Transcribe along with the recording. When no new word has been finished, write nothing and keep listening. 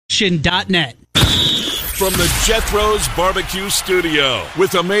Shin.net. From the Jethro's Barbecue Studio,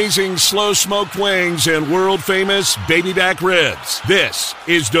 with amazing slow-smoked wings and world-famous baby back ribs, this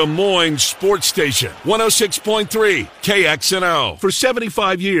is Des Moines Sports Station, 106.3 KXNO. For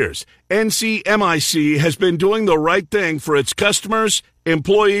 75 years, NCMIC has been doing the right thing for its customers,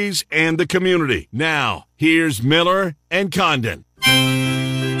 employees, and the community. Now, here's Miller and Condon.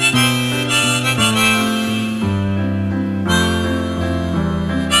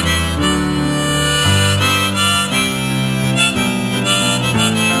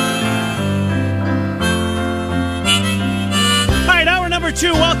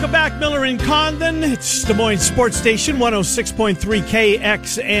 Two, welcome back, Miller and Condon. It's Des Moines Sports Station, 106.3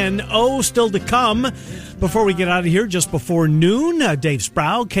 KXNO. Still to come before we get out of here, just before noon, Dave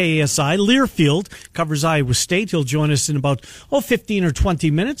Sproul, KASI, Learfield, covers Iowa State. He'll join us in about 15 or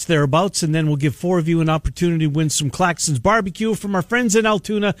 20 minutes, thereabouts, and then we'll give four of you an opportunity to win some Claxon's Barbecue from our friends in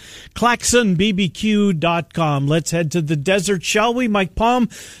Altoona, ClaxonBBQ.com. Let's head to the desert, shall we? Mike Palm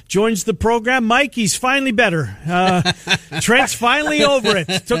joins the program. Mike, he's finally better. Trent's finally over it.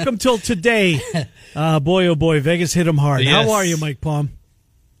 Took him till today. Boy, oh boy, Vegas hit him hard. Yes. How are you, Mike Palm?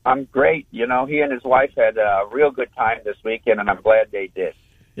 I'm great. You know, he and his wife had a real good time this weekend, and I'm glad they did.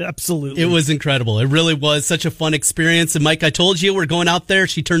 Absolutely. It was incredible. It really was such a fun experience. And, Mike, I told you we're going out there.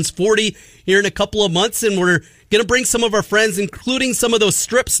 She turns 40 here in a couple of months, and we're going to bring some of our friends, including some of those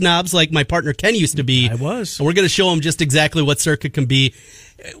strip snobs like my partner Ken used to be. I was. And we're going to show them just exactly what Circa can be.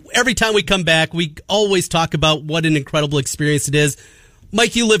 Every time we come back, we always talk about what an incredible experience it is.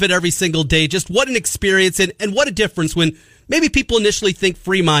 Mike, you live it every single day. Just what an experience and what a difference when maybe people initially think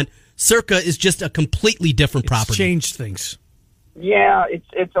Fremont, Circa is just a completely different property. It's changed things. Yeah,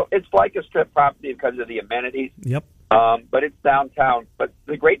 it's like a strip property because of the amenities. Yep. But it's downtown. But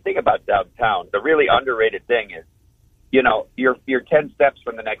the great thing about downtown, the really underrated thing is, you know, you're 10 steps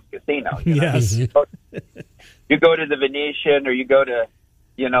from the next casino. You know? Yes. You go to the Venetian or you go to,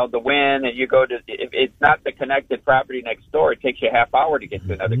 you know, the Wynn, and you go to, if it's not the connected property next door, it takes you a half hour to get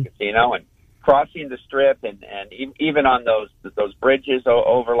to another casino. And crossing the strip and even on those bridges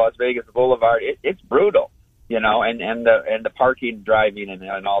over Las Vegas Boulevard, it's brutal, you know, and the parking, driving,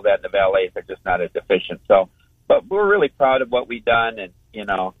 and all that, the valets are just not as efficient. So, but we're really proud of what we've done, and you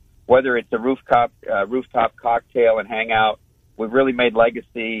know, whether it's a rooftop cocktail and hangout, we've really made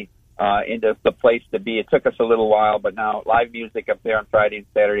Legacy into the place to be. It took us a little while, but now live music up there on Friday and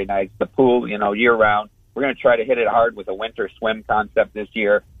Saturday nights, the pool, you know, year round. We're going to try to hit it hard with a winter swim concept this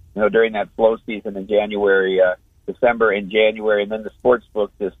year, you know, during that slow season in January, December and January, and then the sports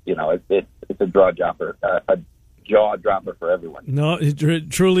book, just, you know, it's a jaw dropper for everyone. No, it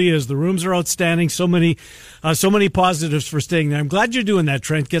truly is. The rooms are outstanding. So many positives for staying there. I'm glad you're doing that,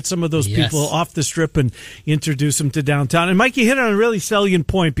 Trent. Get some of those people off the strip and introduce them to downtown. And Mike, you hit on a really salient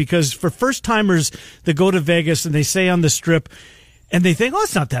point, because for first timers that go to Vegas and they say on the strip, and they think, oh,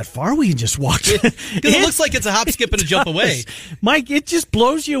 it's not that far. We can just walk. Because it looks like it's a hop, skip, and a jump away. Mike, it just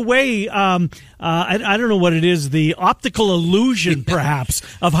blows you away. I don't know what it is, the optical illusion, perhaps,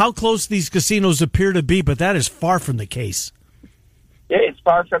 of how close these casinos appear to be, but that is far from the case. Yeah, it's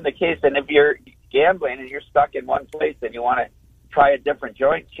far from the case. And if you're gambling and you're stuck in one place and you want to try a different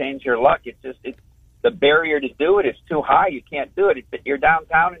joint, change your luck, it's the barrier to do it is too high. You can't do it. You're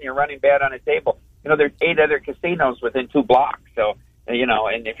downtown and you're running bad on a table. You know, there's 8 other casinos within 2 blocks. So, you know,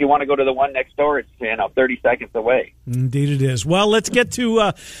 and if you want to go to the one next door, it's, you know, 30 seconds away. Indeed it is. Well, let's get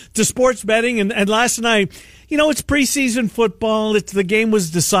to sports betting. And last night, you know, it's preseason football. The game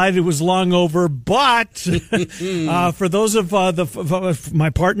was decided. It was long over. But for those of my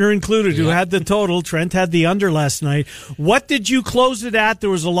partner included who had the total, Trent had the under last night. What did you close it at? There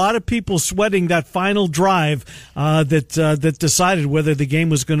was a lot of people sweating that final drive that decided whether the game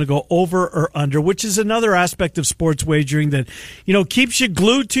was going to go over or under, which is another aspect of sports wagering that, you know, keeps you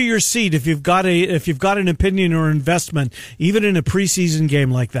glued to your seat if you've got an opinion or investment, even in a preseason game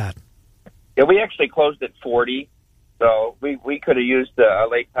like that. Yeah, we actually closed at 40, so we could have used a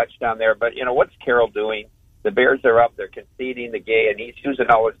late touchdown there. But, you know, what's Carroll doing? The Bears are up. They're conceding the game, and he's using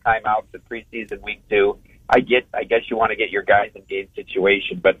all his timeouts in preseason week 2. I guess you want to get your guys in game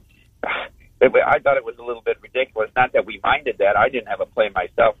situation, but I thought it was a little bit ridiculous. Not that we minded that. I didn't have a play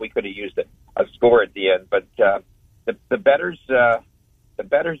myself. We could have used a score at the end. But the bettors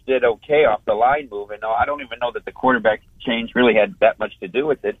did okay off the line move. And I don't even know that the quarterback change really had that much to do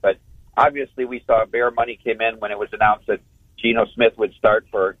with it, but obviously, we saw Bear money came in when it was announced that Geno Smith would start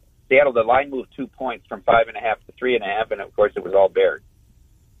for Seattle. The line moved 2 points from 5.5 to 3.5, and of course, it was all Bears.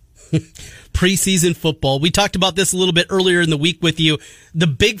 Preseason football. We talked about this a little bit earlier in the week with you. The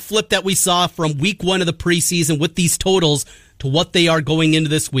big flip that we saw from week 1 of the preseason with these totals to what they are going into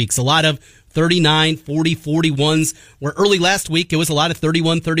this week. So a lot of 39, 40, 41s, where early last week it was a lot of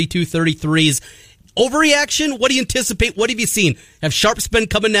 31, 32, 33s. Overreaction? What do you anticipate? What have you seen? Have Sharps been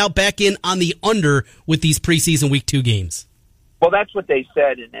coming now back in on the under with these preseason Week 2 games? Well, that's what they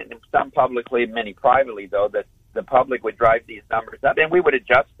said, and some publicly, many privately, though, that the public would drive these numbers up, and we would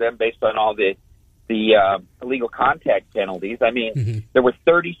adjust them based on all the illegal contact penalties. I mean, there were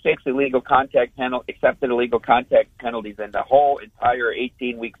 36 accepted illegal contact penalties in the whole entire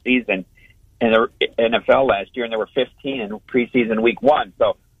 18-week season in the NFL last year, and there were 15 in preseason Week 1.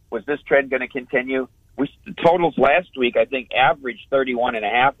 So was this trend going to continue? The totals last week, I think, averaged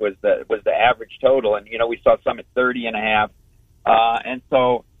 31.5 was the average total, and we saw some at 30.5, and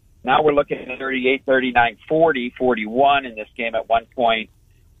so now we're looking at 38, 39, 40, 41 in this game at one point.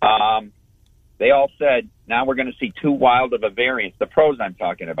 They all said now we're going to see too wild of a variance. The pros I'm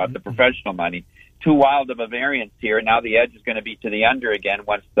talking about, the professional money, too wild of a variance here. Now the edge is going to be to the under again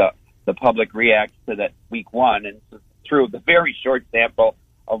once the public reacts to that Week 1, and through the very short sample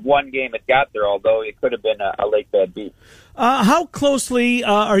of one game it got there, although it could have been a late bad beat. How closely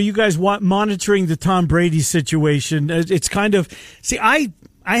are you guys monitoring the Tom Brady situation? It's kind of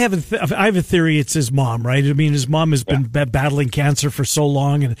I have a theory. It's his mom, right? I mean, his mom has been battling cancer for so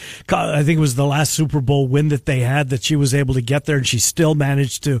long, and I think it was the last Super Bowl win that they had that she was able to get there, and she still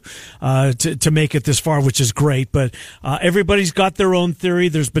managed to make it this far, which is great. But everybody's got their own theory.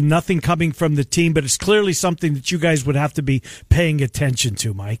 There's been nothing coming from the team, but it's clearly something that you guys would have to be paying attention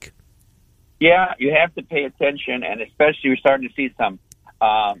to, Mike. Yeah, you have to pay attention, and especially we're starting to see some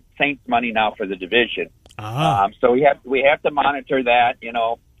Saints money now for the division. So we have to monitor that.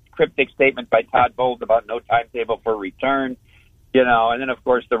 Cryptic statement by Todd Bowles about no timetable for return. And then of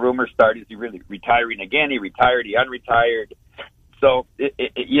course the rumors start: is he really retiring again? He retired. He unretired. So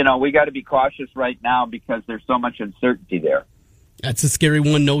we got to be cautious right now because there's so much uncertainty there. That's a scary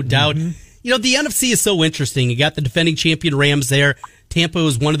one, no doubt. The NFC is so interesting. You got the defending champion Rams there. Tampa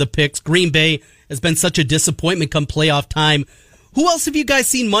was one of the picks. Green Bay has been such a disappointment come playoff time. Who else have you guys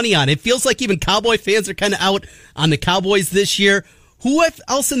seen money on? It feels like even Cowboy fans are kind of out on the Cowboys this year. Who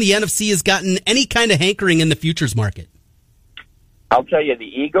else in the NFC has gotten any kind of hankering in the futures market? I'll tell you, the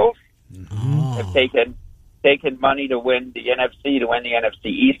Eagles have taken money to win the NFC,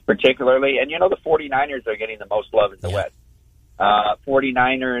 East particularly. And, the 49ers are getting the most love in the West.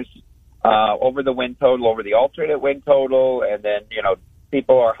 49ers over the win total, over the alternate win total, and then,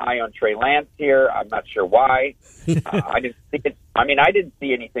 people are high on Trey Lance here. I'm not sure why. I didn't see it. I mean, I didn't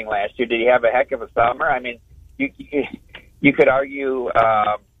see anything last year. Did he have a heck of a summer? I mean, you could argue,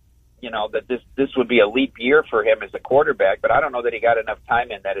 that this would be a leap year for him as a quarterback, but I don't know that he got enough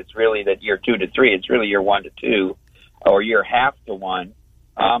time in that it's really that year 2 to 3. It's really year 1 to 2 or year half to 1.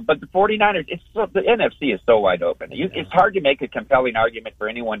 But the 49ers, the NFC is so wide open. It's hard to make a compelling argument for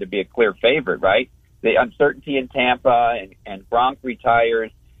anyone to be a clear favorite, right? The uncertainty in Tampa and Gronk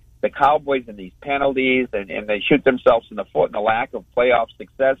retires, the Cowboys and these penalties, and they shoot themselves in the foot and the lack of playoff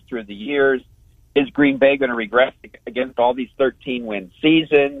success through the years. Is Green Bay going to regress against all these 13-win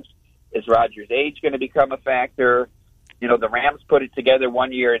seasons? Is Rodgers' age going to become a factor? The Rams put it together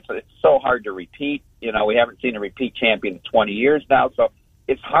one year. It's so hard to repeat. We haven't seen a repeat champion in 20 years now, so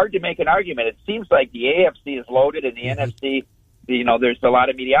it's hard to make an argument. It seems like the AFC is loaded and the NFC, there's a lot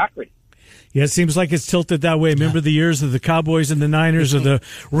of mediocrity. Yeah, it seems like it's tilted that way. Remember the years of the Cowboys and the Niners of the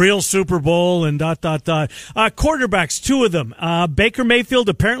real Super Bowl and ... Quarterbacks, 2 of them. Baker Mayfield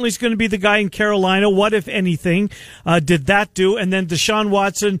apparently is going to be the guy in Carolina. What, if anything, did that do? And then Deshaun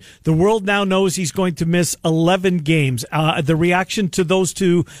Watson, the world now knows he's going to miss 11 games. The reaction to those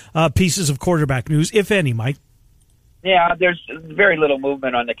 2 pieces of quarterback news, if any, Mike? Yeah, there's very little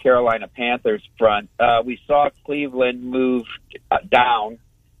movement on the Carolina Panthers front. We saw Cleveland move down.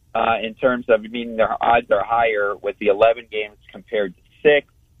 In terms of, their odds are higher with the 11 games compared to 6.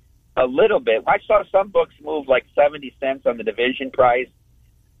 A little bit. I saw some books move like 70 cents on the division price.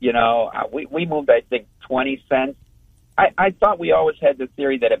 We moved, I think, 20 cents. I thought we always had the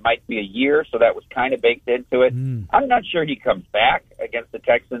theory that it might be a year, so that was kind of baked into it. I'm not sure he comes back against the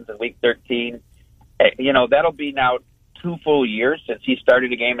Texans in Week 13. That'll be now 2 full years since he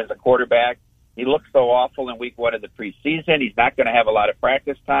started a game as a quarterback. He looked so awful in Week 1 of the preseason. He's not going to have a lot of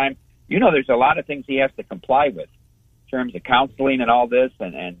practice time. There's a lot of things he has to comply with in terms of counseling and all this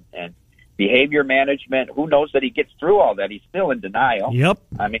and behavior management. Who knows that he gets through all that? He's still in denial. Yep.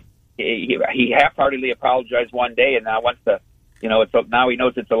 I mean, he half-heartedly apologized one day, and now now he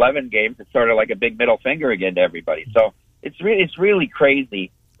knows it's 11 games. It's sort of like a big middle finger again to everybody. So it's really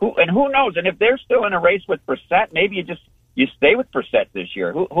crazy. Who knows? And if they're still in a race with Brissett, maybe you stay with Brissett this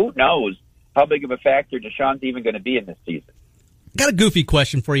year. Who knows how big of a factor Deshaun's even going to be in this season? Got a goofy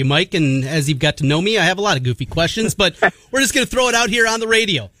question for you, Mike, and as you've got to know me, I have a lot of goofy questions, but we're just going to throw it out here on the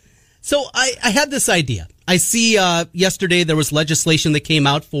radio. So I had this idea. I see yesterday there was legislation that came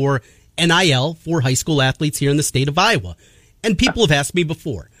out for NIL for high school athletes here in the state of Iowa. And people have asked me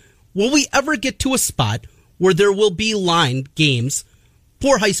before, will we ever get to a spot where there will be line games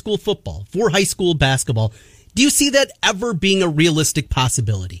for high school football, for high school basketball? Do you see that ever being a realistic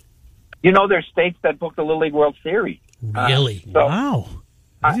possibility? There's states that book the Little League World Series. Really? Wow.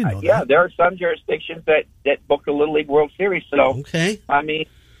 I didn't know that. Yeah, there are some jurisdictions that book the Little League World Series. So, okay. I mean,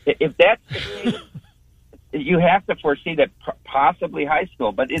 if that's the case, you have to foresee that possibly high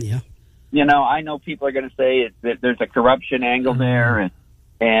school. But it's, I know people are going to say that there's a corruption angle there,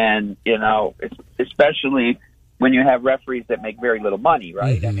 and it's especially when you have referees that make very little money,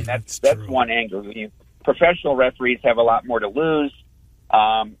 right? Mm-hmm. I mean, that's one angle. Professional referees have a lot more to lose.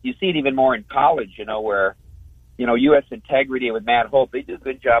 You see it even more in college, where, U.S. Integrity with Matt Holt, they do a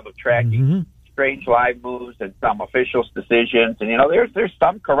good job of tracking strange live moves and some officials' decisions. And, there's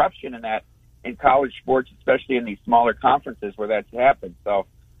some corruption in that in college sports, especially in these smaller conferences where that's happened. So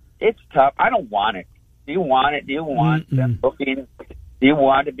it's tough. I don't want it. Do you want it? Do you want them booking? Do you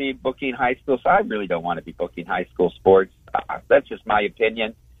want to be booking high school? So I really don't want to be booking high school sports. That's just my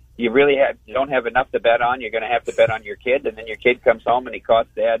opinion. You don't have enough to bet on. You're going to have to bet on your kid, and then your kid comes home and he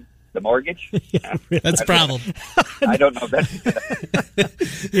costs dad the mortgage. That's a problem. I don't know.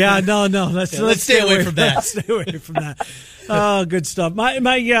 No. Let's stay away from that. Let's stay away from that. Oh, good stuff.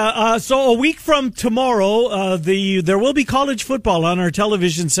 So a week from tomorrow, there will be college football on our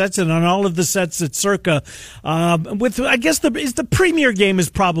television sets and on all of the sets at Circa. I guess the premier game is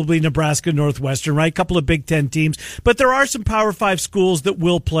probably Nebraska Northwestern, right? A couple of Big Ten teams, but there are some Power 5 schools that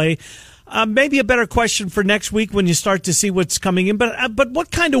will play. Maybe a better question for next week when you start to see what's coming in. But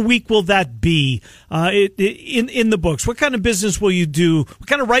what kind of week will that be in the books? What kind of business will you do? What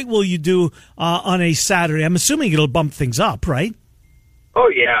kind of right will you do on a Saturday? I'm assuming it'll bump things up, right? Oh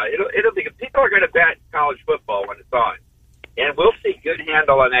yeah, it'll be. People are going to bet college football when it's on, and we'll see good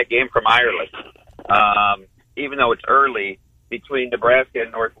handle on that game from Ireland. Even though it's early between Nebraska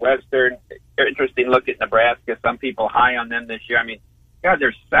and Northwestern, interesting look at Nebraska. Some people high on them this year. I mean, God,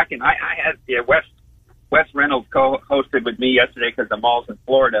 they're second. I had Wes Reynolds co-hosted with me yesterday because the mall's in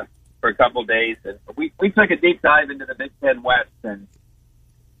Florida for a couple of days, and we took a deep dive into the Big Ten West, and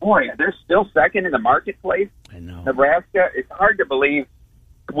boy, they're still second in the marketplace. I know. Nebraska, it's hard to believe.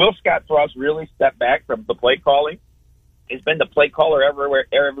 Will Scott Frost really stepped back from the play calling? He's been the play caller everywhere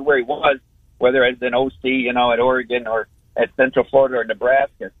he was, whether as an OC, at Oregon or at Central Florida or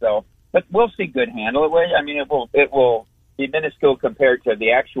Nebraska. So, but we'll see good handle. I mean, it will be minuscule compared to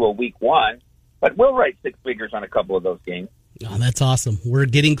the actual week one, but we'll write six figures on a couple of those games. Oh, that's awesome. We're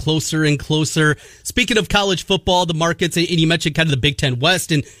getting closer and closer. Speaking of college football, the markets, and you mentioned kind of the Big Ten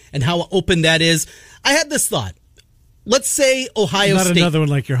West and how open that is. I had this thought. Let's say Ohio State. Not another one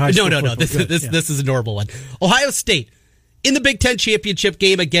like your high school No. football. This is a normal one. Ohio State in the Big Ten championship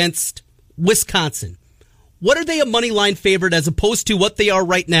game against Wisconsin. What are they a money line favorite as opposed to what they are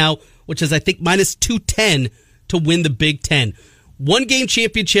right now, which is I think minus 210 to win the Big Ten? One game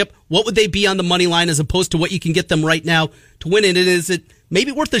championship, what would they be on the money line as opposed to what you can get them right now to win it? And is it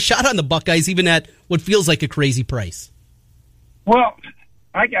maybe worth a shot on the Buckeyes even at what feels like a crazy price? Well,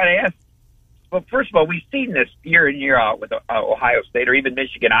 I got to ask. Well, first of all, we've seen this year in, year out with Ohio State or even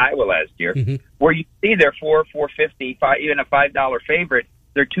Michigan, Iowa last year, where you see they're $4.50, even a $5 favorite.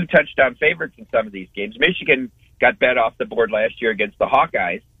 They're 2 touchdown favorites in some of these games. Michigan got bet off the board last year against the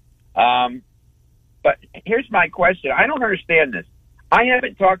Hawkeyes. But here's my question. I don't understand this. I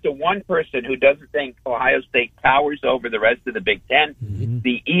haven't talked to one person who doesn't think Ohio State towers over the rest of the Big Ten.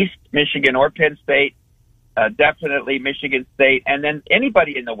 The East, Michigan or Penn State, definitely Michigan State, and then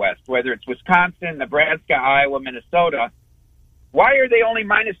anybody in the West, whether it's Wisconsin, Nebraska, Iowa, Minnesota. Why are they only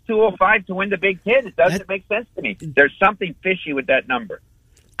minus 205 to win the Big Ten? It doesn't make sense to me. There's something fishy with that number.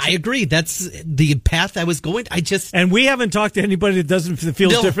 I agree. That's the path I was going. And we haven't talked to anybody that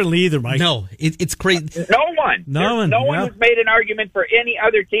feels differently either, Mike. No, it's crazy. No one has made an argument for any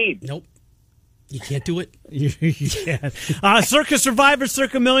other team. Nope. You can't do it. You can't. Circa Survivor,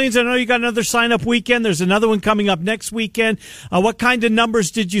 Circa Millions. I know you got another sign-up weekend. There's another one coming up next weekend. What kind of numbers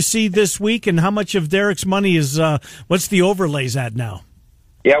did you see this week, and how much of Derek's money is, what's the overlays at now?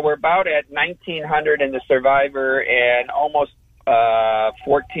 Yeah, we're about at 1,900 in the Survivor and almost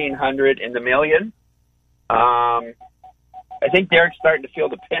 1,400 in the Million. I think Derek's starting to feel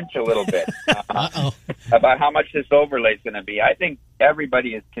the pinch a little bit about how much this overlay is going to be. I think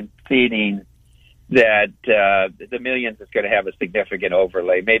everybody is conceding that the Millions is going to have a significant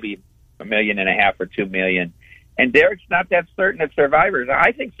overlay, maybe $1.5 million or $2 million. And Derek's not that certain of Survivor.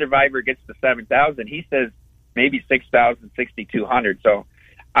 I think Survivor gets to 7,000. He says maybe 6,000, 6,200. So,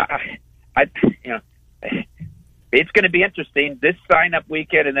 it's going to be interesting. This sign-up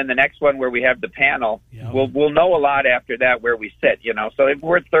weekend and then the next one where we have the panel, we'll know a lot after that where we sit, So if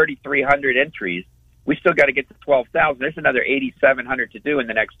we're at 3,300 entries, we still got to get to 12,000. There's another 8,700 to do in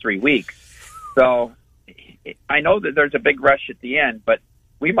the next 3 weeks. So I know that there's a big rush at the end, but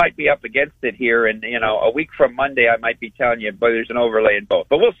we might be up against it here. And, a week from Monday, I might be telling you, but there's an overlay in both.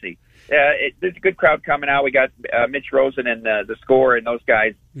 But we'll see. There's a good crowd coming out. We got Mitch Rosen and the Score and those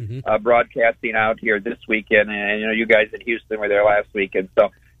guys broadcasting out here this weekend. And, you guys in Houston were there last weekend.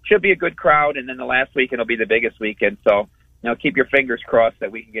 So should be a good crowd. And then the last weekend will be the biggest weekend. So, keep your fingers crossed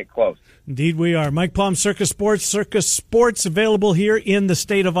that we can get close. Indeed we are. Mike Palm, Circa Sports. Circa Sports available here in the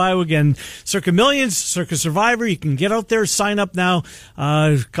state of Iowa. Again, Circa Millions, Circa Survivor. You can get out there, sign up now.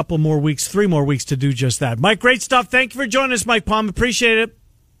 A couple more weeks, 3 more weeks to do just that. Mike, great stuff. Thank you for joining us, Mike Palm. Appreciate it.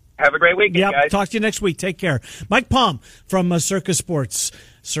 Have a great weekend, guys. Talk to you next week. Take care. Mike Palm from Circa Sports.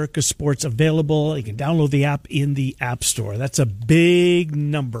 Circa Sports available. You can download the app in the App Store. That's a big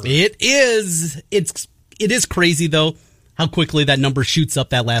number. It is. It is crazy, though, how quickly that number shoots up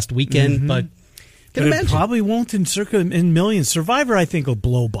that last weekend. But it probably won't in Circa in Millions. Survivor, I think, will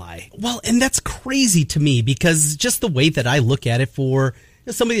blow by. Well, and that's crazy to me because just the way that I look at it for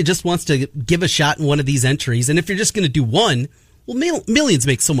somebody that just wants to give a shot in one of these entries, and if you're just going to do one, well, Millions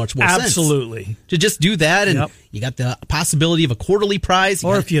makes so much more sense. Absolutely. To just do that, and you got the possibility of a quarterly prize.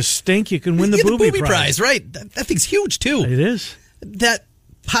 Or if you stink, you can win the booby prize. Right. That thing's huge, too. It is. That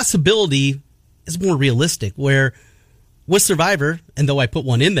possibility is more realistic, where with Survivor, and though I put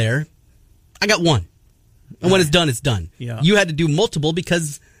one in there, I got one. And when it's done, it's done. Yeah. You had to do multiple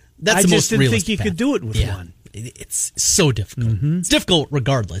because that's the most realistic. I just didn't think you could do it with one. It's so difficult. It's difficult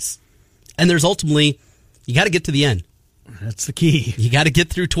regardless. And there's ultimately, you got to get to the end. That's the key. You got to get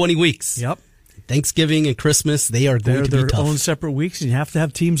through 20 weeks. Yep. Thanksgiving and Christmas, they're going to be tough. Their own separate weeks, and you have to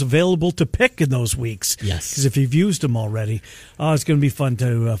have teams available to pick in those weeks. Yes. Because if you've used them already, it's going to be fun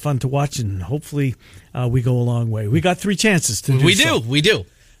to watch, and hopefully we go a long way. We got 3 chances to do so. We do.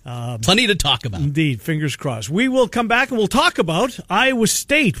 Plenty to talk about. Indeed. Fingers crossed. We will come back and we'll talk about Iowa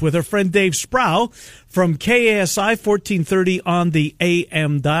State with our friend Dave Sproul from KASI 1430 on the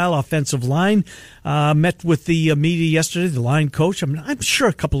AM dial. Offensive line. Met with the media yesterday, the line coach. I'm sure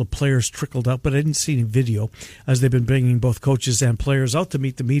a couple of players trickled out, but I didn't see any video as they've been bringing both coaches and players out to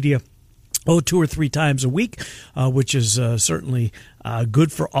meet the media. 2 or 3 times a week, which is certainly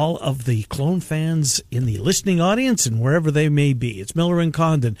good for all of the Clone fans in the listening audience and wherever they may be. It's Miller and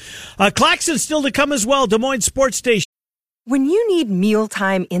Condon. Claxon still to come as well, Des Moines Sports Station. When you need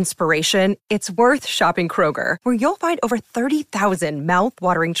mealtime inspiration, it's worth shopping Kroger, where you'll find over 30,000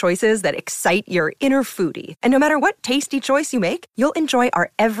 mouth-watering choices that excite your inner foodie. And no matter what tasty choice you make, you'll enjoy our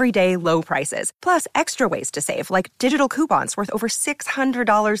everyday low prices, plus extra ways to save, like digital coupons worth over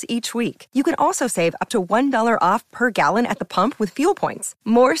 $600 each week. You can also save up to $1 off per gallon at the pump with fuel points.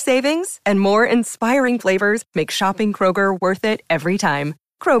 More savings and more inspiring flavors make shopping Kroger worth it every time.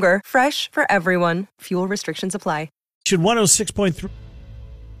 Kroger, fresh for everyone. Fuel restrictions apply. 106.3.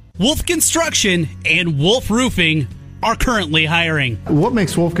 Wolf Construction and Wolf Roofing are currently hiring. What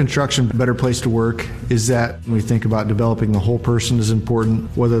makes Wolf Construction a better place to work is that when we think about developing the whole person is important,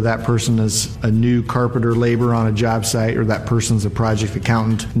 whether that person is a new carpenter laborer on a job site or that person's a project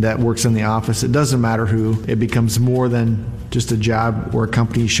accountant that works in the office. It doesn't matter who. It becomes more than just a job or a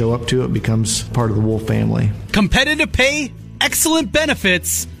company you show up to. It becomes part of the Wolf family. Competitive pay, excellent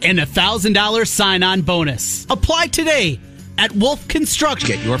benefits, and a $1,000 sign-on bonus. Apply today at Wolf Construction.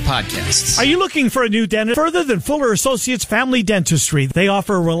 Get your podcasts. Are you looking for a new dentist? Further than Fuller Associates Family Dentistry, they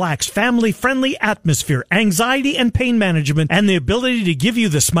offer a relaxed, family-friendly atmosphere, anxiety and pain management, and the ability to give you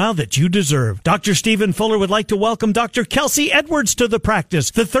the smile that you deserve. Dr. Stephen Fuller would like to welcome Dr. Kelsey Edwards to the practice,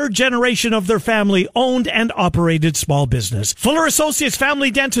 the 3rd generation of their family-owned and operated small business. Fuller Associates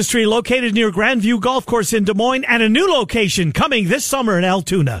Family Dentistry, located near Grandview Golf Course in Des Moines, and a new location coming this summer in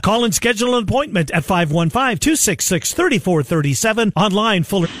Altoona. Call and schedule an appointment at 515-266-3437. Online,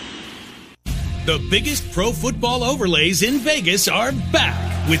 Fuller. The biggest pro football overlays in Vegas are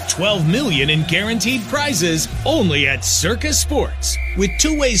back with $12 million in guaranteed prizes only at Circa Sports, with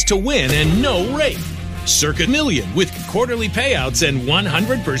 2 ways to win and no rate. Circa Million with quarterly payouts and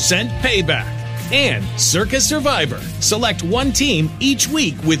 100% payback. And Circa Survivor. Select one team each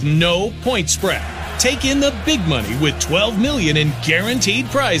week with no point spread. Take in the big money with $12 million in guaranteed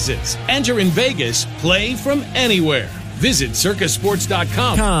prizes. Enter in Vegas, play from anywhere. Visit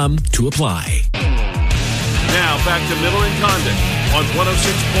circasports.com to apply. Now back to Miller and Condon on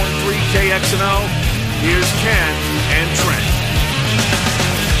 106.3 KXNO here's Ken and Trent.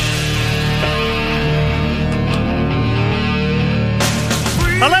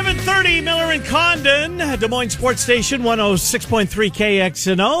 11:30, Miller and Condon, Des Moines Sports Station, 106.3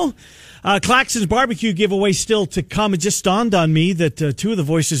 KXNO. Claxon's Barbecue giveaway still to come. It just dawned on me that two of the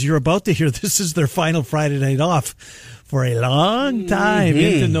voices you're about to hear, this is their final Friday night off for a long time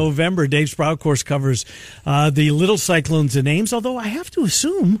into November. Dave Sprout, of course, covers the Little Cyclones in Ames, although I have to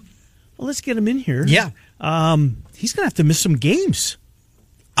assume, well, let's get him in here. Yeah. He's going to have to miss some games.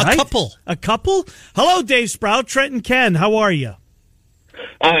 A couple? Hello, Dave Sprout, Trent and Ken. How are you?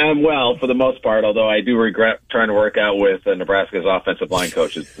 I'm well for the most part, although I do regret trying to work out with Nebraska's offensive line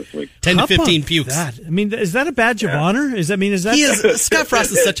coaches this week. 10 to 15 pukes. That? I mean, is that a badge of honor? Is that Scott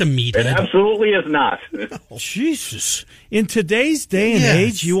Frost is such a meathead. It absolutely is not. Jesus. In today's day and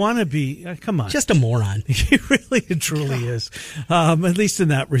age, you want to be, come on. Just a moron. He really and truly is, at least in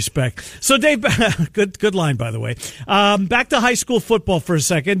that respect. So, Dave, good line, by the way. Back to high school football for a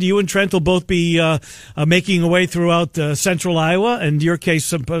second. You and Trent will both be making a way throughout central Iowa, and in your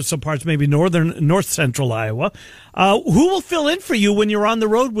case, some parts maybe north central Iowa. Who will fill in for you when you're on the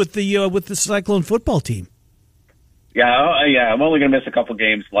road with the Cyclone football team? Yeah, I'm only going to miss a couple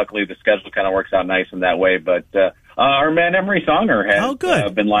games. Luckily, the schedule kind of works out nice in that way. But our man Emery Songer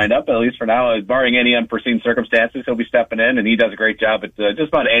has been lined up, at least for now. Barring any unforeseen circumstances, he'll be stepping in, and he does a great job at just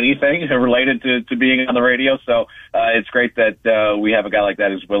about anything related to being on the radio. So it's great that we have a guy like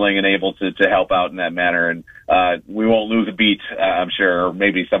that who's willing and able to help out in that manner. And we won't lose a beat, I'm sure. Or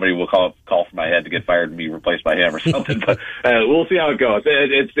maybe somebody will call for my head to get fired and be replaced by him or something. But we'll see how it goes.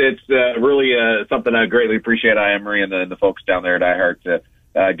 It's really something I greatly appreciate. Emery and the folks down there at iHeart to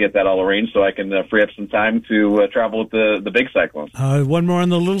get that all arranged so I can free up some time to travel with the big Cyclones. One more on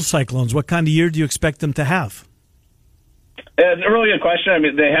the Little Cyclones. What kind of year do you expect them to have? It's a really good question. I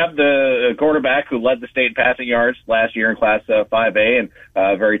mean, they have the quarterback who led the state in passing yards last year in Class 5A, and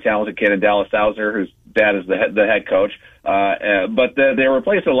a very talented kid in Dallas Sauser, whose dad is the head coach. But they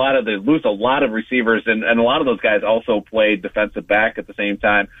lose a lot of receivers, and a lot of those guys also played defensive back at the same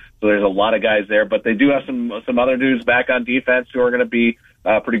time. So there's a lot of guys there, but they do have some other dudes back on defense who are going to be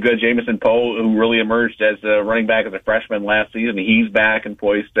pretty good. Jamison Poe, who really emerged as a running back as a freshman last season, he's back and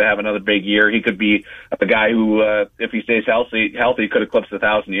poised to have another big year. He could be a guy who, if he stays healthy, could eclipse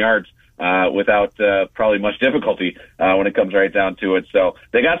 1,000 yards without probably much difficulty when it comes right down to it. So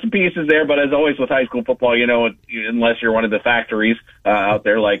they got some pieces there, but as always with high school football, unless you're one of the factories out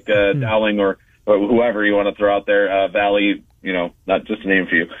there like Dowling or whoever you want to throw out there, Valley, not just a name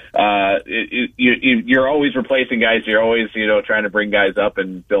for you. You're always replacing guys. You're always, trying to bring guys up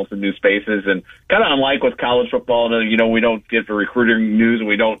and fill some new spaces. And kind of unlike with college football, we don't get the recruiting news and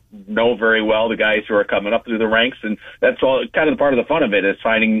we don't know very well the guys who are coming up through the ranks. And that's all kind of part of the fun of it is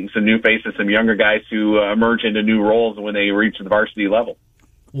finding some new faces, some younger guys who emerge into new roles when they reach the varsity level.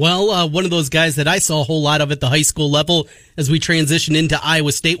 Well, one of those guys that I saw a whole lot of at the high school level as we transitioned into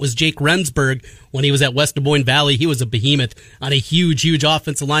Iowa State was Jake Remsburg. When he was at West Des Moines Valley, he was a behemoth on a huge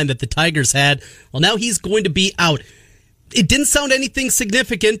offensive line that the Tigers had. Well, now he's going to be out. It didn't sound anything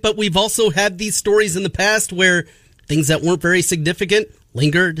significant, but we've also had these stories in the past where things that weren't very significant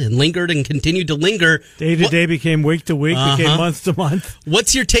lingered and continued to linger. Day to day became week to week, became month to month.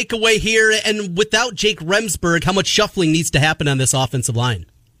 What's your takeaway here? And without Jake Remsburg, how much shuffling needs to happen on this offensive line?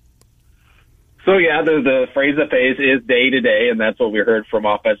 So, the phrase that pays is day to day, and that's what we heard from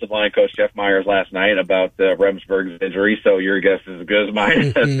offensive line coach Jeff Myers last night about Remsburg's injury. So your guess is as good as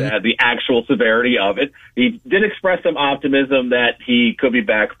mine as the actual severity of it. He did express some optimism that he could be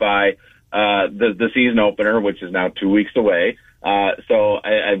back by the season opener, which is now 2 weeks away. So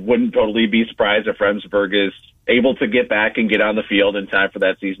I wouldn't totally be surprised if Remsburg is able to get back and get on the field in time for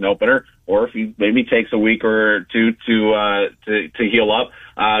that season opener, or if he maybe takes a week or two to heal up.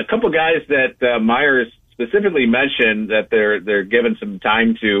 A couple guys that Myers specifically mentioned that they're given some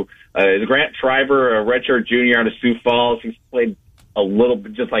time to is Grant Triver, a redshirt junior out of Sioux Falls. He's played a little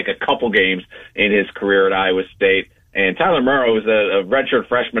bit, just like a couple games in his career at Iowa State. And Tyler Murrow is a redshirt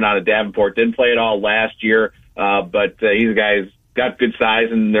freshman out of Davenport. Didn't play at all last year, but he's a guy who's got good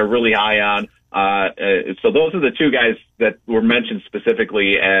size and they're really high on. So those are the two guys that were mentioned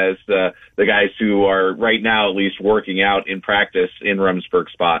specifically as the guys who are right now at least working out in practice in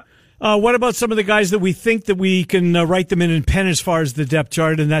Remsburg's spot. What about some of the guys that we think that we can write them in pen as far as the depth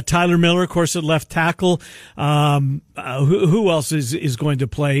chart? And that Tyler Miller, of course, at left tackle. Who else is going to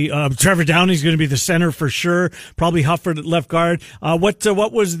play? Trevor Downey's going to be the center for sure. Probably Hufford at left guard.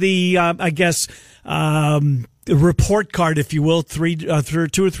 What was the report card, if you will, 2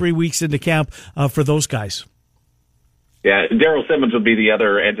 or 3 weeks into camp for those guys? Yeah, Daryl Simmons would be the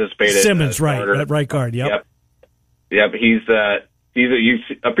other anticipated. Simmons, right, at right guard. Yep. He's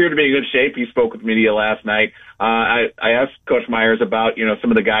appeared to be in good shape. He spoke with media last night. I asked Coach Myers about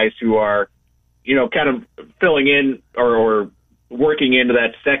some of the guys who are kind of filling in or working into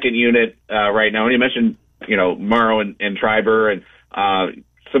that second unit right now. And he mentioned Morrow and Triber and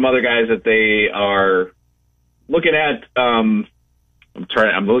some other guys that they are looking at. I'm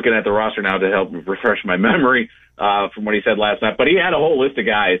looking at the roster now to help refresh my memory from what he said last night. But he had a whole list of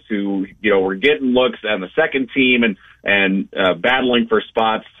guys who were getting looks on the second team and battling for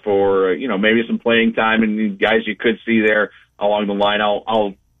spots for maybe some playing time, and guys you could see there along the line.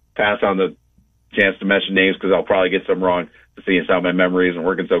 I'll pass on the chance to mention names because I'll probably get some wrong, seeing how my memory isn't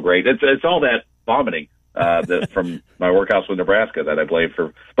working so great. It's all that vomiting from my workouts with Nebraska that I played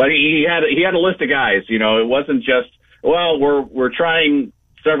for. But he had a list of guys. It wasn't just, well, we're trying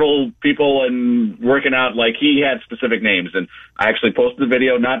several people and working out. Like, he had specific names, and I actually posted the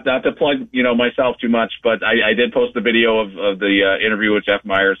video, not to plug myself too much, but I did post the video of the interview with Jeff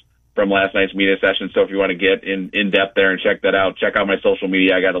Myers from last night's media session. So if you want to get in depth there and check that out, check out my social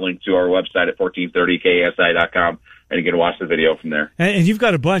media. I got a link to our website at 1430KSI.com, and you can watch the video from there. And you've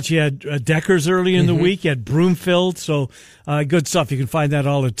got a bunch. You had Deckers early in the week. You had Broomfield. So good stuff. You can find that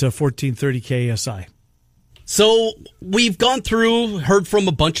all at 1430KSI. So we've gone through, heard from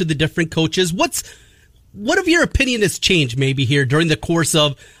a bunch of the different coaches. What of your opinion has changed maybe here during the course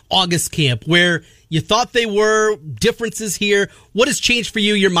of August camp, where you thought they were differences here? What has changed for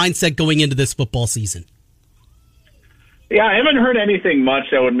you, your mindset going into this football season? Yeah, I haven't heard anything much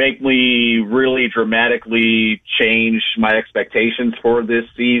that would make me really dramatically change my expectations for this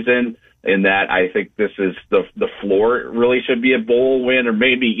season, in that I think this is the floor. It really should be a bowl win, or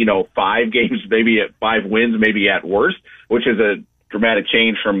maybe 5 games, maybe at 5 wins, maybe at worst, which is a dramatic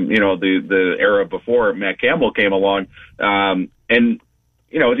change from the era before Matt Campbell came along. And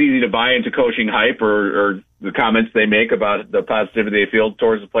it's easy to buy into coaching hype or the comments they make about the positivity they feel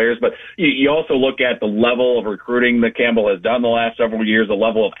towards the players, but you also look at the level of recruiting that Campbell has done the last several years, the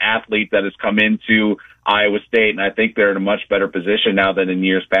level of athlete that has come into Iowa State, and I think they're in a much better position now than in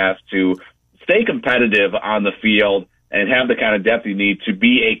years past to stay competitive on the field and have the kind of depth you need to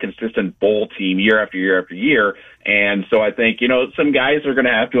be a consistent bowl team year after year after year. And so I think, some guys are going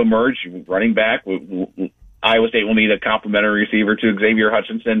to have to emerge. Running back, Iowa State will need a complementary receiver to Xavier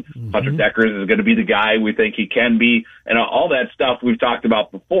Hutchinson. Hunter Deckers is going to be the guy we think he can be. And all that stuff we've talked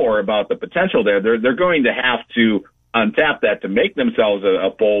about before about the potential there. They're going to have to untap that to make themselves a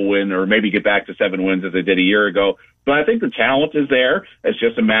bowl win, or maybe get back to 7 wins as they did a year ago. But I think the talent is there. It's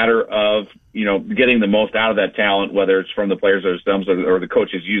just a matter of, getting the most out of that talent, whether it's from the players themselves or the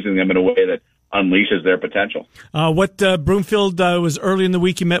coaches using them in a way that unleashes their potential. Broomfield was early in the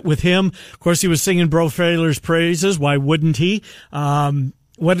week. You met with him. Of course, he was singing Bro Frailer's praises. Why wouldn't he? What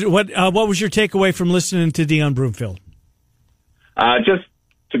was your takeaway from listening to Dion Broomfield? Just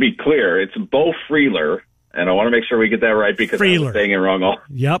to be clear, it's Bo Frailer. And I want to make sure we get that right, because I was saying it wrong.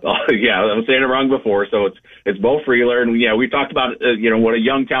 Yeah, I was saying it wrong before. So it's Bo Frailer, and we talked about what a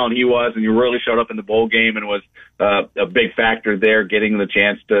young talent he was, and he really showed up in the bowl game and was a big factor there, getting the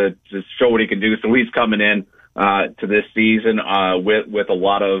chance to show what he can do. So he's coming in to this season with a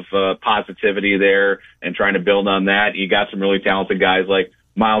lot of positivity there and trying to build on that. You got some really talented guys like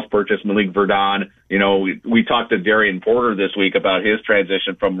Miles Purchase, Malik Verdon. We talked to Darian Porter this week about his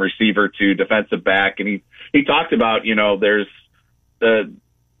transition from receiver to defensive back, and he talked about, it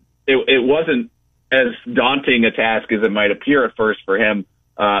wasn't as daunting a task as it might appear at first for him,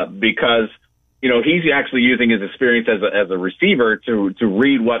 because, he's actually using his experience as a receiver to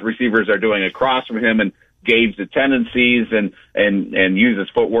read what receivers are doing across from him and gauge the tendencies and use his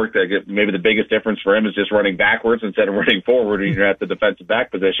footwork. That maybe the biggest difference for him is just running backwards instead of running forward when you're at the defensive back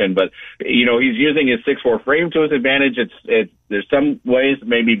position. But, he's using his 6'4" frame to his advantage. There's some ways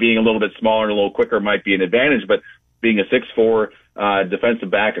maybe being a little bit smaller and a little quicker might be an advantage, but being a 6'4" defensive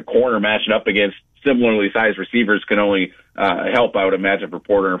back, a corner matching up against similarly sized receivers can only help, I would imagine, for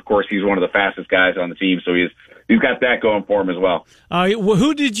Porter. And of course, he's one of the fastest guys on the team, so he's got that going for him as well.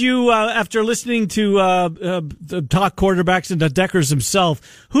 Who did you, after listening to the top quarterbacks and the Deckers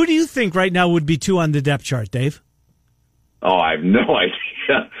himself, who do you think right now would be 2 on the depth chart, Dave? Oh, I have no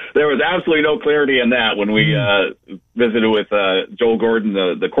idea. There was absolutely no clarity in that when we visited with Joel Gordon,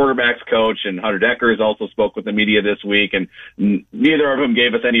 the quarterback's coach, and Hunter Deckers also spoke with the media this week, and neither of them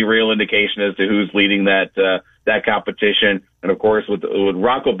gave us any real indication as to who's leading that competition. And of course, with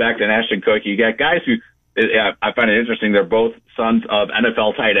Rocco Becht and Ashton Cook, you got guys who I find it interesting. They're both sons of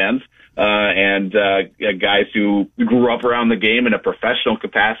NFL tight ends. And guys who grew up around the game in a professional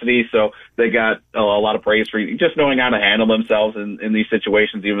capacity. So they got a lot of praise for just knowing how to handle themselves in these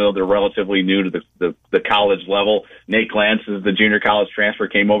situations, even though they're relatively new to the college level. Nate Glantz is the junior college transfer,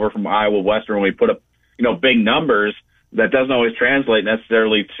 came over from Iowa Western. When we put up, big numbers, that doesn't always translate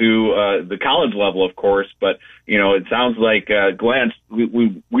necessarily to the college level, of course, but it sounds like Glantz.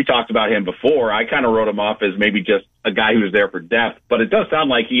 We talked about him before. I kind of wrote him off as maybe just a guy who's there for depth, but it does sound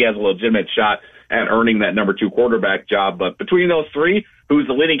like he has a legitimate shot at earning that number 2 quarterback job. But between those three, who's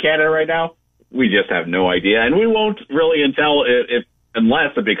the leading candidate right now? We just have no idea, and we won't really until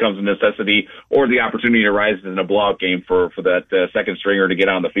unless it becomes a necessity or the opportunity arises in a blowout game for that second stringer to get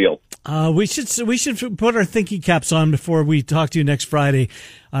on the field. We should put our thinking caps on before we talk to you next Friday,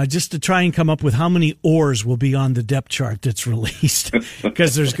 just to try and come up with how many oars will be on the depth chart that's released,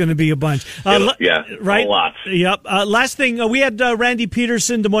 because there's going to be a bunch. Right? A lot. Yep. Last thing, we had Randy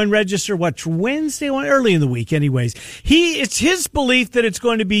Peterson, Des Moines Register, Wednesday, early in the week anyways. It's his belief that it's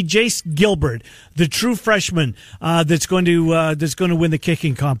going to be Jace Gilbert, the true freshman, that's going to win the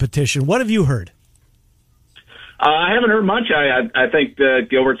kicking competition. What have you heard? I haven't heard much. I think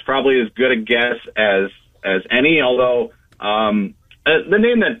Gilbert's probably as good a guess as any, although the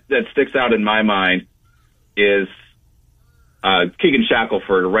name that sticks out in my mind is Keegan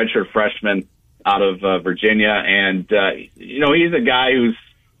Shackelford, a redshirt freshman out of Virginia. And, he's a guy who's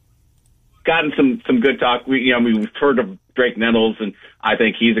gotten some good talk. We've heard of Drake Nettles, and I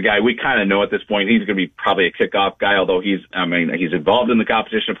think he's a guy we kind of know at this point. He's going to be probably a kickoff guy, although he's involved in the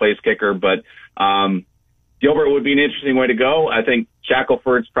competition, plays kicker, but Gilbert would be an interesting way to go. I think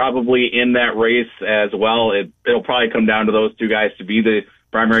Shackelford's probably in that race as well. It'll probably come down to those two guys to be the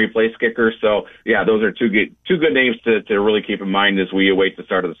primary place kicker. So, yeah, those are two good names to really keep in mind as we await the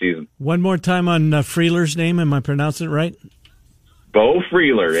start of the season. One more time on Freeler's name. Am I pronouncing it right? Bo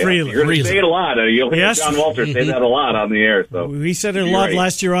Freeler. Yeah. Freeler. You're going to say it a lot. You'll hear John Walter say that a lot on the air. So we said it a lot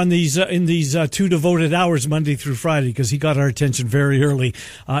last year on these in these 2 devoted hours, Monday through Friday, because he got our attention very early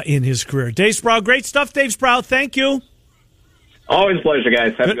in his career. Dave Sproul, great stuff, Dave Sproul. Thank you. Always a pleasure,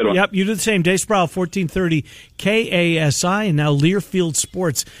 guys. Have a good one. Yep, you do the same. Dave Sproul, 1430 KASI, and now Learfield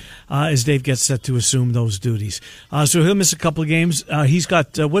Sports as Dave gets set to assume those duties. So he'll miss a couple of games. He's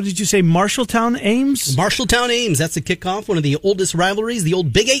got, what did you say, Marshalltown Ames? Marshalltown Ames. That's the kickoff, one of the oldest rivalries, the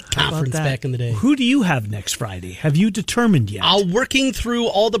old Big 8 conference back in the day. Who do you have next Friday? Have you determined yet? Working through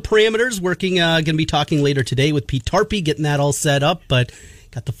all the parameters, going to be talking later today with Pete Tarpey, getting that all set up, but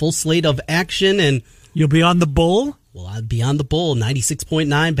got the full slate of action. And you'll be on the Bull? Well, I'll be on the Bull,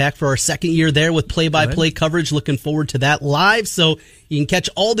 96.9, back for our second year there with play-by-play coverage. Looking forward to that live. So you can catch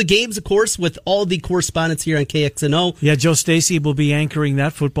all the games, of course, with all the correspondents here on KXNO. Yeah, Joe Stacy will be anchoring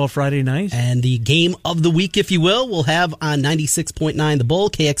that Football Friday night. And the game of the week, if you will, we'll have on 96.9 The Bull,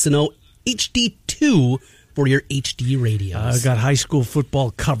 KXNO HD2 for your HD radios. I've got high school football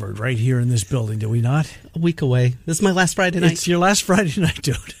covered right here in this building, do we not? A week away. This is my last Friday night. It's your last Friday night,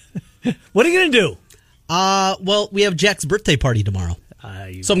 dude. What are you going to do? Well, we have Jack's birthday party tomorrow.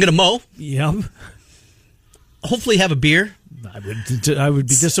 So I'm going to mow. Yep. Hopefully have a beer. I would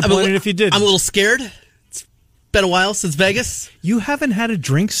be disappointed if you did. I'm a little scared. It's been a while since Vegas. You haven't had a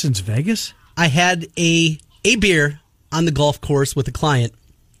drink since Vegas? I had a beer on the golf course with a client.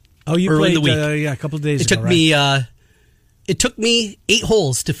 Oh, you early played in the week. A couple of days ago, It took me 8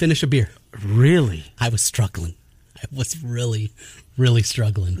 holes to finish a beer. Really? I was struggling. I was really, really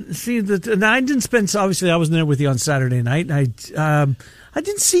struggling. See, and I didn't spend. Obviously, I wasn't there with you on Saturday night. I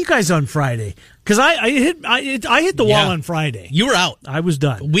didn't see you guys on Friday because I hit the wall on Friday. You were out. I was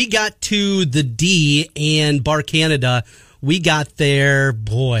done. We got to the D and Bar Canada. We got there,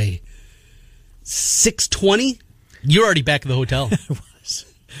 6:20. You're already back at the hotel.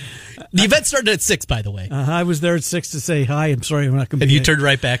 The event started at 6, by the way. I was there at 6 to say hi. I'm sorry I'm not going to be. And you turned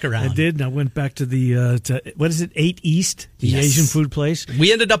right back around. I did, and I went back to the, what is it, 8 East, the Asian food place.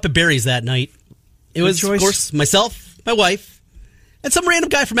 We ended up at Barry's that night. It was, of course, myself, my wife, and some random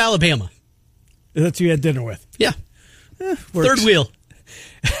guy from Alabama. That's who you had dinner with? Yeah. Third wheel.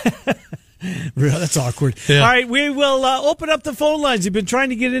 That's awkward. Yeah. All right, we will open up the phone lines. You've been trying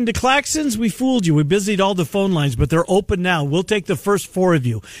to get into Claxons. We fooled you. We busied all the phone lines, but they're open now. We'll take the first 4 of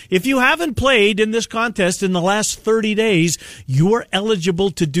you. If you haven't played in this contest in the last 30 days, you are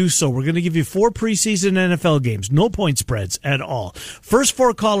eligible to do so. We're going to give you 4 preseason NFL games. No point spreads at all. First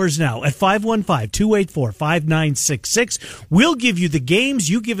 4 callers now at 515-284-5966. We'll give you the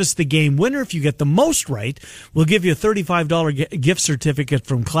games. You give us the game winner. If you get the most right, we'll give you a $35 gift certificate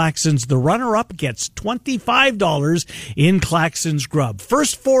from Claxons. The runner-up gets $25 in Claxons Grub.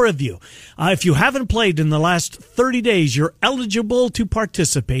 First 4 of you. If you haven't played in the last 30 days, you're eligible to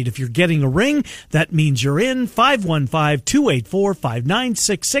participate. If you're getting a ring, that means you're in.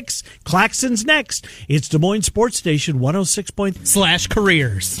 515-284-5966. Claxons next. It's Des Moines Sports Station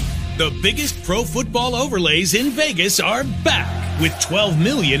 106.3/careers. The biggest pro football overlays in Vegas are back with $12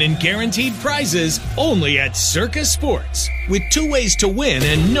 million in guaranteed prizes only at Circa Sports, with 2 ways to win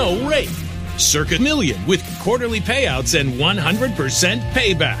and no rake. Circa Million with quarterly payouts and 100%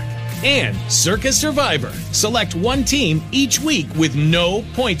 payback. And Circa Survivor. Select one team each week with no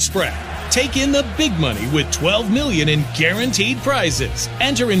point spread. Take in the big money with $12 million in guaranteed prizes.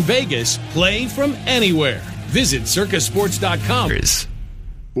 Enter in Vegas. Play from anywhere. Visit circasports.com.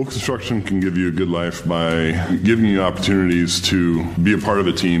 Wolf Construction can give you a good life by giving you opportunities to be a part of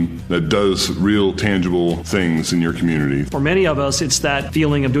a team that does real, tangible things in your community. For many of us, it's that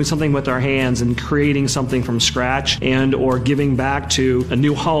feeling of doing something with our hands and creating something from scratch and or giving back to a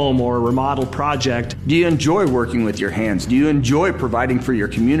new home or a remodel project. Do you enjoy working with your hands? Do you enjoy providing for your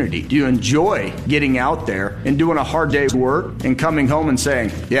community? Do you enjoy getting out there and doing a hard day's work and coming home and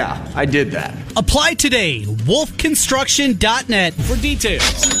saying, yeah, I did that? Apply today. wolfconstruction.net for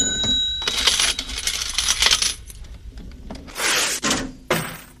details.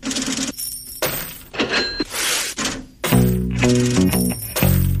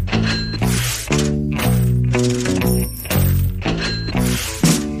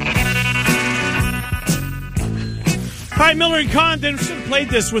 All right, Miller and Condon should have played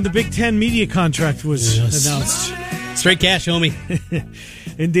this when the Big Ten media contract was announced. Straight cash, homie.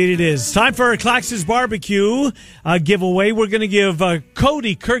 Indeed it is. Time for our Claxons Barbecue giveaway. We're going to give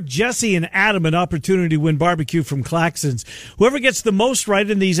Cody, Kirk, Jesse, and Adam an opportunity to win barbecue from Claxons. Whoever gets the most right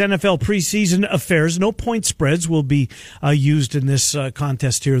in these NFL preseason affairs, no point spreads will be used in this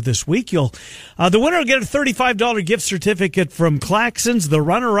contest here this week. The winner will get a $35 gift certificate from Claxons. The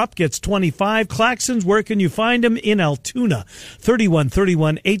runner-up gets $25. Claxons, where can you find them? In Altoona,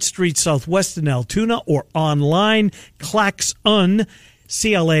 3131 8th Street Southwest in Altoona, or online, Claxon,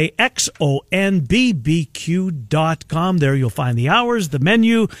 CLAXONBBQ.com. There you'll find the hours, the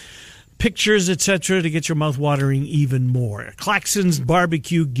menu, pictures, etc. to get your mouth watering even more. Claxons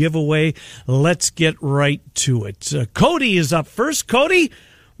Barbecue giveaway. Let's get right to it. Cody is up first. Cody,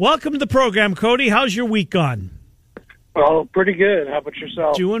 welcome to the program, Cody. How's your week gone? Oh, pretty good. How about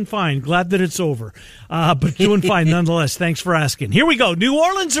yourself? Doing fine. Glad that it's over. But doing fine nonetheless. Thanks for asking. Here we go. New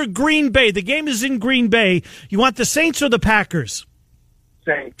Orleans or Green Bay? The game is in Green Bay. You want the Saints or the Packers?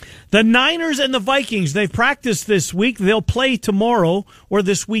 Saints. The Niners and the Vikings. They've practiced this week. They'll play tomorrow or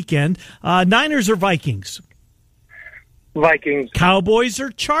this weekend. Niners or Vikings? Vikings. Cowboys or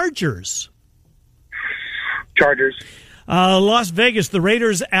Chargers? Chargers. Las Vegas. The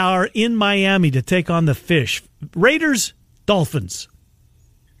Raiders are in Miami to take on the Fish. Raiders, Dolphins.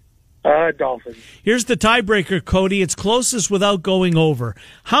 Dolphins. Here's the tiebreaker, Cody. It's closest without going over.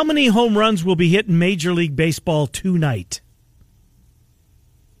 How many home runs will be hit in Major League Baseball tonight?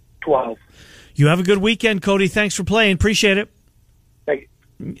 12. You have a good weekend, Cody. Thanks for playing. Appreciate it. Thank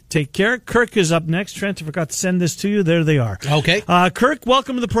you. Take care. Kirk is up next. Trent, I forgot to send this to you. There they are. Okay. Kirk,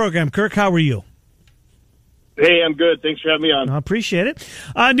 welcome to the program. Kirk, how are you? Hey, I'm good. Thanks for having me on. I appreciate it.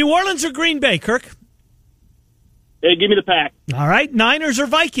 New Orleans or Green Bay, Kirk? Hey, give me the Pack. All right. Niners or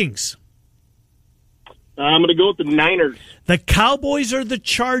Vikings? I'm going to go with the Niners. The Cowboys or the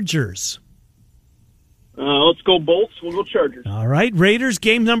Chargers? Let's go Bolts. We'll go Chargers. All right. Raiders,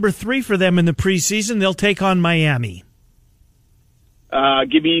 game number 3 for them in the preseason. They'll take on Miami.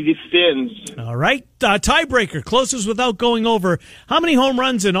 Give me the Fins. All right. Tiebreaker, closest without going over. How many home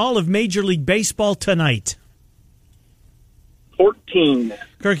runs in all of Major League Baseball tonight? 14.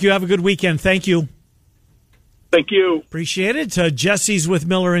 Kirk, you have a good weekend. Thank you. Thank you. Appreciate it. Jesse's with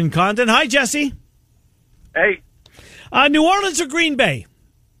Miller and Condon. Hi, Jesse. Hey. New Orleans or Green Bay?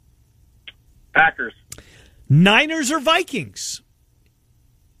 Packers. Niners or Vikings?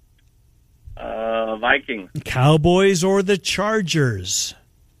 Vikings. Cowboys or the Chargers?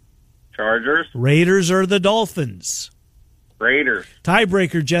 Chargers. Raiders or the Dolphins? Raiders.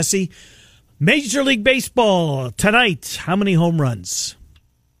 Tiebreaker, Jesse. Major League Baseball tonight. How many home runs?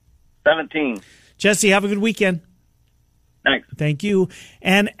 17. Jesse, have a good weekend. Thanks. Thank you.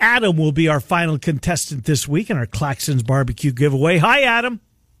 And Adam will be our final contestant this week in our Claxons Barbecue giveaway. Hi, Adam.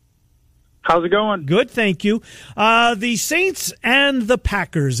 How's it going? Good, thank you. The Saints and the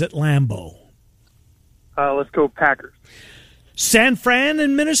Packers at Lambeau. Let's go Packers. San Fran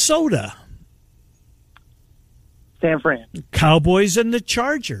and Minnesota. San Fran. Cowboys and the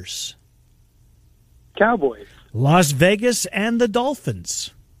Chargers. Cowboys. Las Vegas and the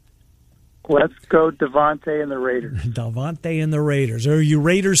Dolphins. Let's go Devontae and the Raiders. Devontae and the Raiders. Are you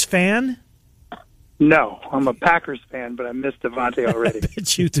Raiders fan? No, I'm a Packers fan, but I miss Devontae already. I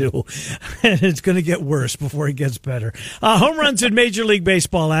bet you do. And it's going to get worse before it gets better. Home runs in Major League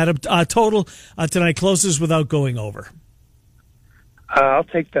Baseball, Adam. Total tonight, closest without going over. I'll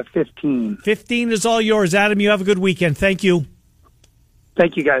take the 15. 15 is all yours. Adam, you have a good weekend. Thank you.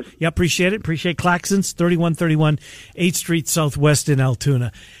 Thank you, guys. Yeah, appreciate it. Appreciate Claxons, 3131 8th Street Southwest in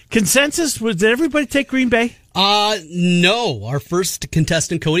Altoona. Consensus, did everybody take Green Bay? No. Our first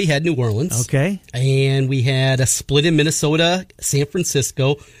contestant, Cody, had New Orleans. Okay. And we had a split in Minnesota, San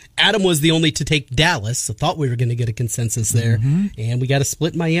Francisco. Adam was the only to take Dallas, so thought we were going to get a consensus there. Mm-hmm. And we got a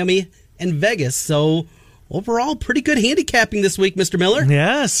split Miami and Vegas, so overall, pretty good handicapping this week, Mr. Miller.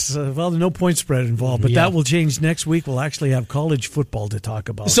 Yes. Well, no point spread involved, but that will change next week. We'll actually have college football to talk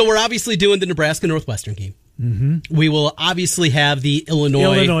about. So we're obviously doing the Nebraska-Northwestern game. Mm-hmm. We will obviously have the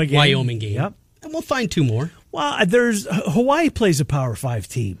Illinois-Wyoming game. Yep. And we'll find two more. Well, Hawaii plays a Power 5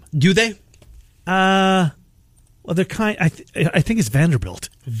 team. Do they? Well, they're I think it's Vanderbilt.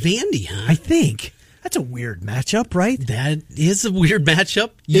 Vandy, huh? I think. That's a weird matchup, right? That is a weird matchup.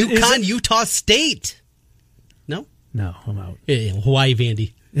 UConn, Utah State. No, I'm out. Hawaii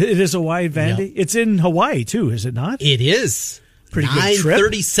Vandy. It is Hawaii Vandy? Yep. It's in Hawaii, too, is it not? It is. Pretty good trip.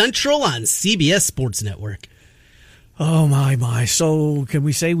 9:30 Central on CBS Sports Network. Oh, my. So can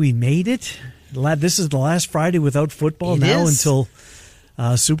we say we made it? This is the last Friday without football until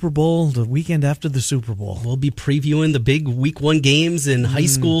Super Bowl, the weekend after the Super Bowl. We'll be previewing the big Week 1 games in high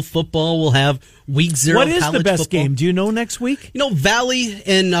school football. We'll have Week 0 college football. What is the best game? Do you know next week? Valley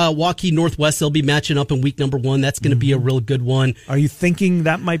and Waukee Northwest, they'll be matching up in week number 1. That's going to be a real good one. Are you thinking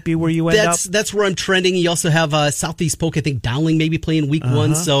that might be where you end up? That's where I'm trending. You also have Southeast Polk, I think Dowling maybe playing week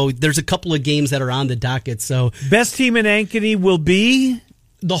 1. So there's a couple of games that are on the docket. So best team in Ankeny will be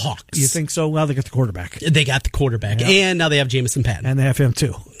the Hawks. You think so? Well, they got the quarterback. They got the quarterback. Yeah. And now they have Jamison Patton. And they have him,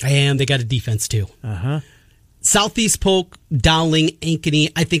 too. And they got a defense, too. Southeast Polk, Dowling,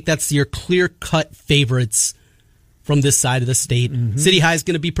 Ankeny, I think that's your clear-cut favorites from this side of the state. Mm-hmm. City High is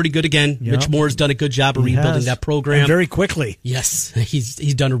going to be pretty good again. Yep. Mitch Moore's done a good job of rebuilding that program. And very quickly. Yes,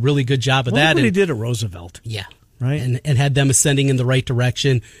 he's done a really good job of that. Look what he did at Roosevelt. Yeah. Right? And had them ascending in the right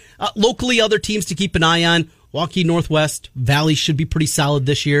direction. Locally, other teams to keep an eye on. Waukee Northwest, Valley should be pretty solid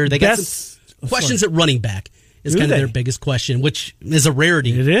this year. They got some questions at running back is kind of their biggest question, which is a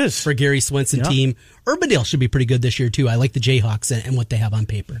rarity. It is. For Gary Swenson team. Urbandale should be pretty good this year, too. I like the Jayhawks and what they have on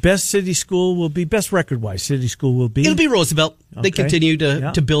paper. Best city school will be, best record-wise, city school will be? It'll be Roosevelt. Okay. They continue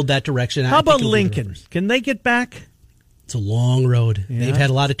to build that direction. How about Lincoln? Can they get back? It's a long road. Yeah. They've had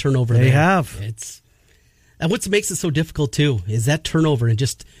a lot of turnover there. They have. And what makes it so difficult, too, is that turnover and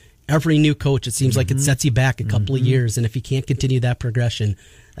just every new coach, it seems like it sets you back a couple of years. And if you can't continue that progression,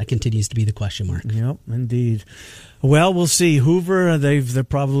 that continues to be the question mark. Yep, indeed. Well, we'll see. Hoover, they've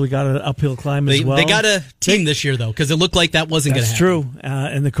probably got an uphill climb as well. They got a team this year, though, because it looked like that wasn't going to happen. That's true.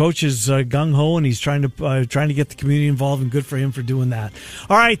 And the coach is gung-ho, and he's trying to get the community involved, and good for him for doing that.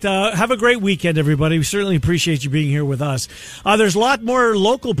 All right, have a great weekend, everybody. We certainly appreciate you being here with us. There's a lot more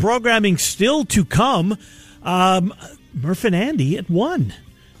local programming still to come. Murph and Andy at 1.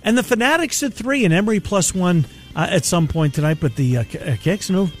 And the Fanatics at 3 and Emory +1 at some point tonight. But the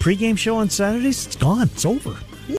Kicks, pregame show on Saturdays, it's gone. It's over.